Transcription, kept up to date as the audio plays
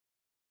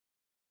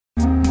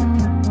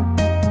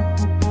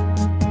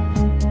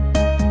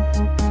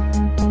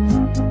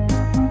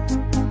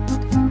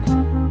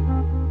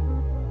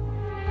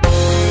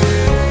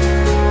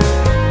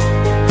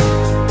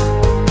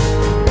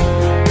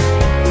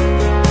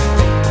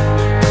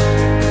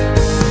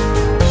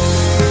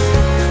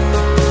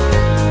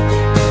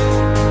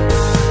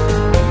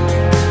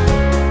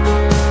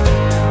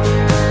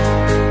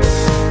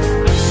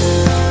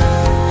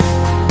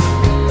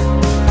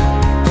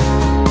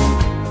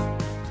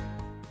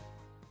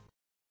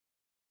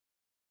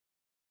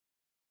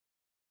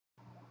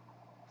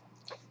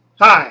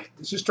Hi,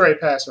 this is Trey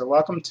Passer.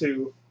 Welcome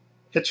to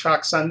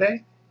Hitchcock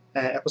Sunday,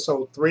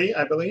 episode 3,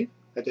 I believe.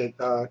 I did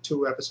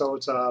 2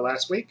 episodes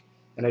last week,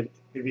 and I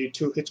reviewed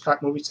 2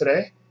 Hitchcock movies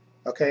today.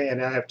 Okay,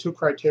 and I have 2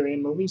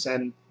 Criterion movies,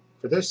 and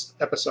for this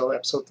episode,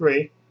 episode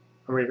 3,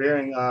 I'm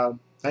reviewing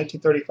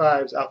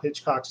 1935's Alfred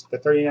Hitchcock's The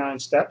 39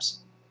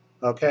 Steps.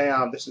 Okay,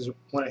 this is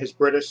one of his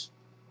British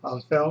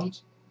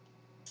films.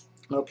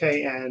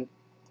 Okay, and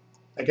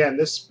again,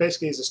 this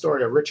basically is the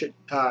story of Richard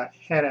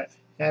Hannay.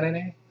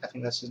 I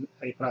think that's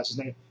how you pronounce his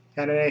name.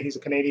 Hannay. He's a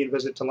Canadian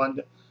visitor to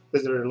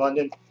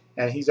London,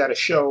 and he's at a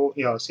show.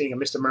 Seeing a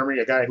Mr. Murray,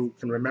 a guy who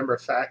can remember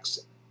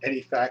facts,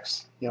 any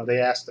facts. They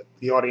ask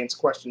the audience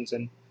questions,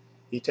 and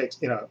he takes.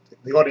 The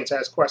audience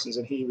asks questions,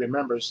 and he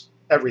remembers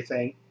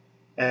everything,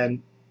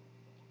 and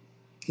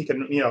he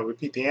can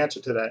repeat the answer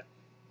to that.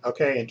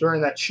 Okay, and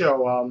during that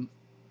show,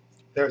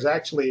 there's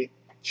actually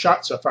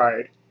shots are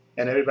fired,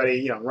 and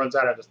everybody runs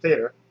out of the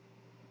theater.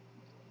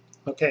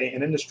 Okay,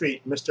 and in the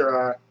street,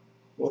 Mr.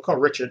 We'll call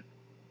Richard,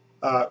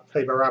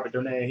 played by Robert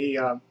Downey, he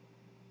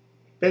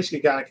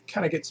basically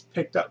kind of gets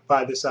picked up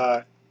by this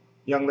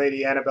young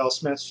lady, Annabelle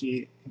Smith.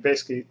 She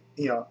basically,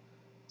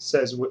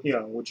 says,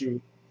 would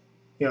you,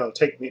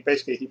 take me?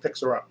 Basically, he picks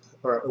her up,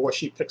 or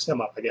she picks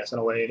him up, I guess, in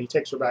a way, and he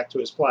takes her back to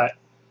his flat.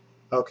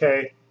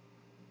 Okay,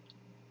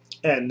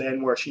 and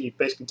then where she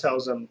basically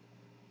tells him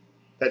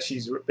that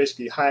she's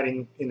basically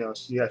hiding.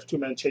 She has 2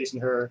 men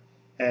chasing her,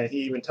 and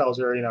he even tells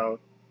her,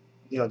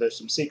 there's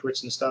some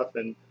secrets and stuff,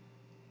 and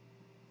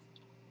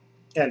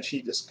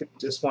she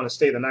just want to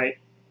stay the night,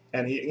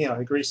 and he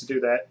agrees to do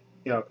that.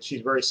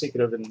 She's very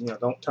secretive, and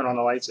don't turn on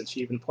the lights, and she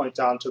even points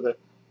down to the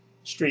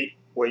street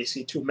where you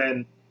see 2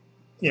 men,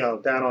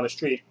 down on the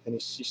street, and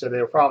she said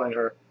they were following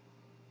her.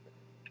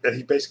 That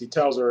he basically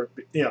tells her,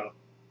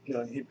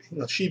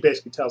 she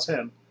basically tells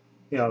him,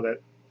 that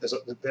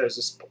there's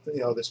this,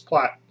 this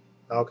plot,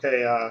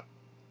 okay,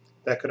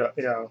 that could,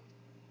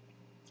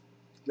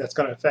 that's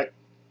going to affect,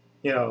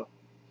 the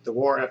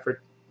war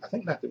effort. I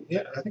think not the,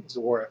 yeah, I think it's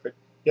the war effort.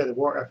 Yeah, the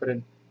war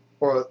effort,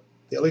 or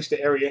at least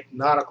the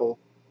aeronautical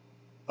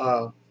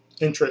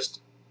interest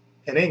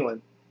in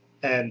England,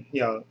 and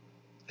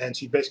and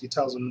she basically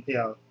tells him,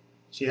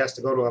 she has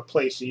to go to a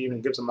place. She even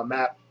gives him a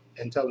map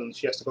and tells him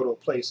she has to go to a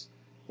place,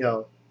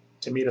 to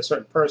meet a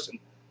certain person.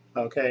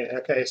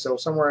 Okay. So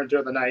somewhere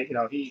during the night,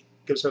 he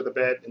gives her the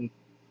bed, and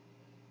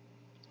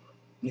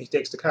he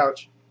takes the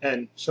couch,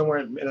 and somewhere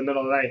in the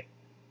middle of the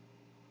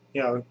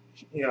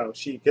night,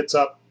 she gets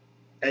up,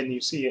 and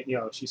you see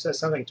it. She says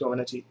something to him, and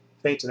then she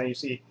faints, and then you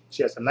see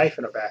she has a knife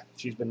in her back.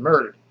 She's been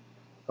murdered,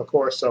 of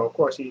course. So of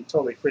course he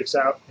totally freaks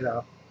out,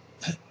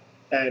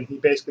 and he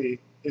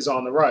basically is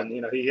on the run.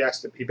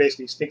 He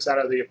basically sneaks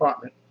out of the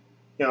apartment,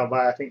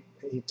 by, I think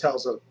he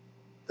tells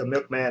the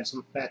milkman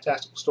some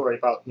fantastical story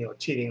about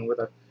cheating with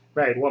a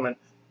married woman,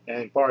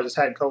 and borrows his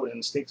hat and coat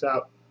and sneaks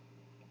out.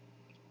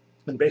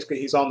 And basically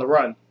he's on the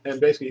run,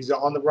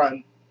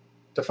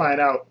 to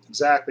find out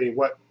exactly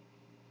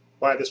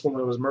why this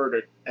woman was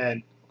murdered,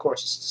 and of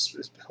course it's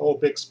this whole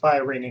big spy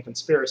ring and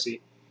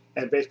conspiracy,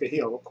 and basically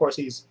of course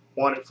he's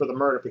wanted for the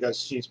murder because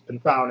she's been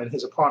found in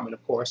his apartment,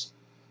 of course.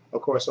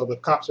 So the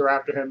cops are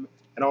after him,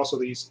 and also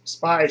these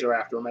spies are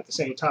after him at the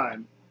same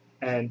time,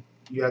 and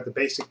you have the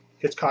basic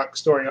Hitchcock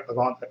story of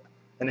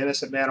an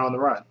innocent man on the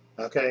run.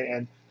 Okay,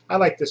 and I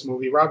like this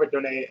movie. Robert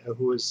Downey,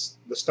 who is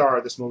the star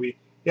of this movie,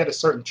 he had a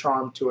certain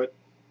charm to it,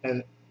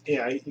 and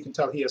you can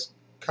tell he has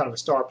kind of a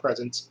star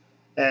presence,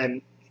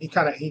 and he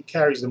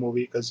carries the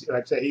movie because,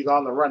 like I said, he's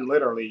on the run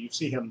literally. You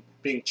see him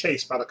being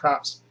chased by the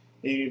cops,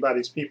 and by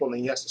these people, and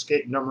he has to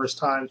escape numerous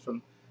times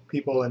from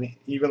people, and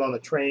even on the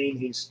train,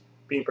 he's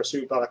being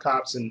pursued by the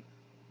cops and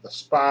the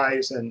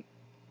spies, and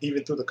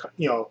even through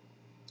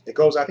it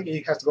goes. I think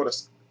he has to go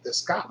to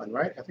Scotland,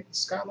 right? I think it's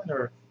Scotland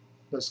or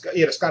the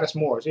Scottish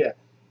Moors, yeah.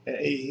 And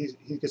he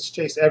gets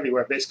chased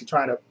everywhere, basically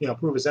trying to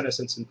prove his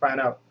innocence and find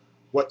out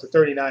what the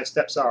 39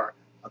 steps are.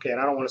 Okay,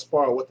 and I don't want to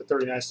spoil what the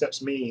 39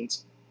 steps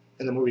means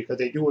in the movie because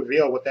they do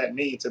reveal what that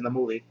means in the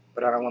movie,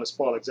 but I don't want to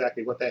spoil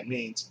exactly what that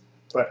means.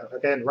 But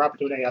again,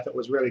 Robert Downey I thought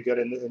was really good,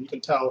 and you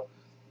can tell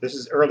this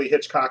is early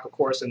Hitchcock, of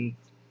course, and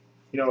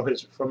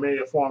his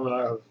familiar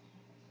formula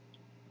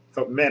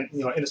of men,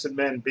 innocent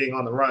men being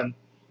on the run,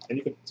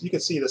 and you can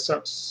see the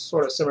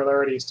sort of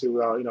similarities to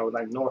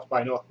like North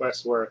by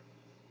Northwest, where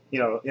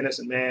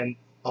innocent man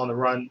on the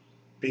run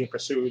being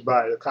pursued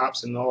by the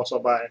cops and also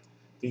by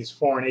these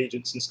foreign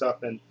agents and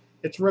stuff, and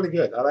it's really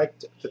good. I like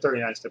the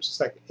 39 Steps. It's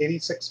like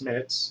 86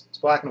 minutes. It's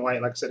black and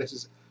white. Like I said, this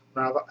is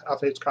one of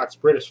Alfred Hitchcock's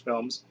British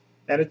films,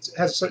 and it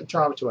has a certain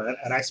charm to it.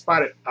 And I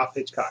spotted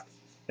Alfred Hitchcock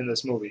in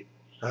this movie.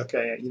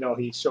 Okay,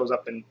 he shows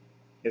up in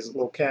his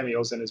little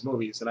cameos in his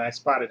movies, and I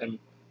spotted him,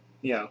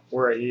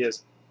 where he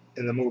is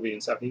in the movie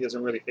and stuff. He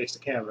doesn't really face the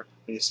camera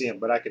when you see him,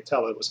 but I could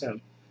tell it was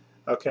him.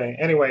 Okay,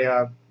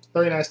 anyway,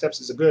 39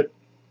 Steps is a good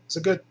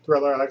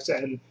thriller, like I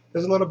said, and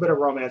there's a little bit of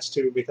romance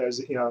too,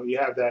 because you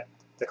have the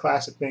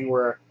classic thing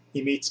where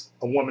he meets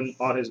a woman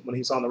when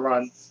he's on the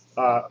run,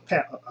 a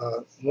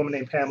woman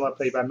named Pamela,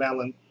 played by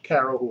Madeline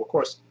Carroll, who of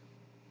course,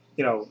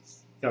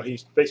 he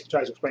basically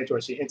tries to explain to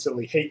her she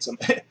instantly hates him.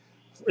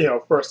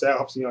 First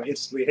off,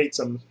 instantly hates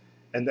him,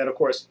 and then of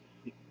course,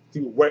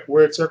 through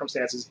weird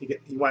circumstances,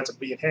 he winds up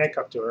being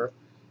handcuffed to her,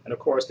 and of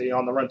course they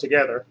on the run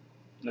together,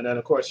 and then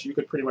of course you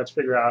could pretty much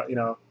figure out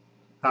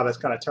how that's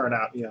kind of turn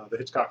out, the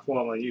Hitchcock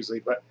formula usually.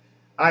 But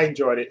I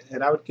enjoyed it,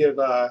 and I would give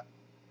Alfred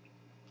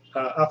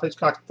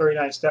Hitchcock's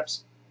 39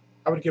 Steps,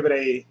 I would give it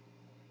a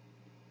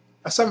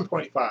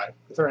 7.5.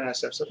 The 39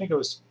 Steps, I think it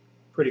was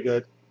pretty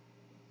good.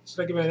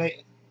 Should I give it an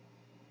 8?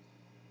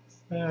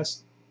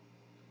 Yes.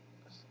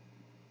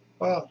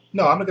 Well,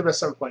 no, I'm gonna give it a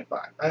 7.5.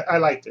 I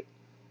liked it.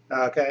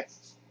 Okay,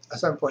 a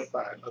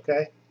 7.5.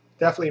 Okay,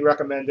 definitely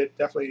recommend it.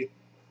 Definitely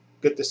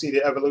good to see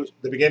the evolution,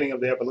 the beginning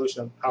of the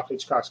evolution of Alfred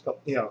Hitchcock's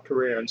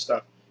career and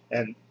stuff.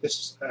 And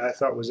this I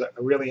thought was a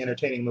really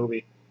entertaining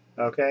movie.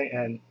 Okay,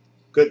 and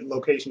good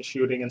location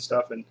shooting and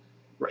stuff, and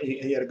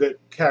he had a good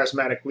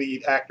charismatic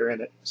lead actor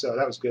in it, so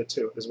that was good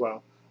too as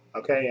well.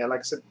 Okay, and like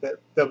I said,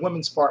 the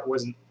women's part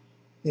wasn't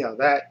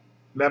that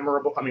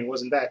memorable. I mean,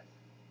 wasn't that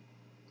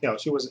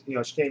she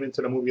wasn't she came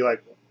into the movie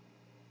like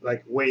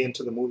way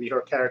into the movie,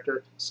 her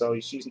character, so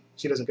she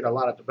doesn't get a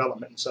lot of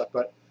development and stuff,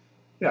 but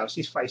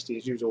she's feisty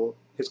as usual.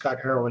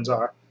 Hitchcock heroines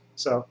are.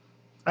 So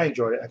I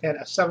enjoyed it. Again,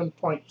 a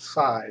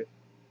 7.5.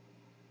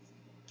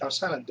 I was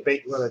trying to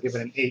debate whether to give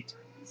it an 8.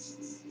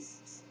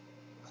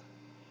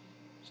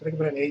 Should I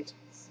give it an 8?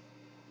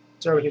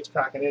 Jerry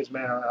Hitchcock it is,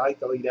 man. I like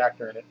the lead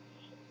actor in it.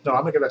 No,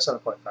 I'm gonna give it a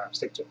 7.5.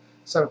 Stick to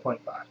 7.5.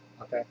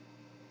 Okay.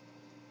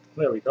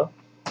 There we go.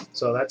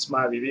 So that's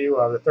my review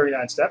of the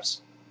 39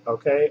 Steps.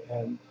 Okay,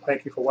 and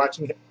thank you for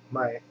watching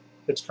my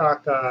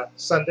Hitchcock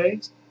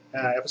Sundays,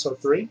 episode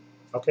 3.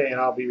 Okay, and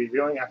I'll be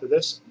reviewing after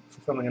this,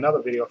 filming another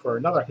video for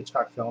another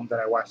Hitchcock film that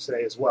I watched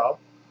today as well,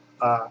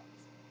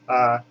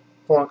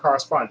 Foreign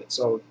Correspondent.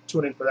 So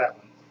tune in for that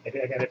one.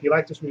 Again, if you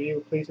like this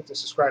review, please hit the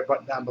subscribe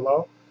button down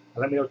below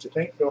and let me know what you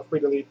think. Feel free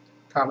to leave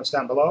comments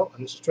down below.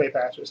 And this is Trey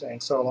Pastor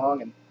saying so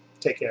long and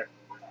take care.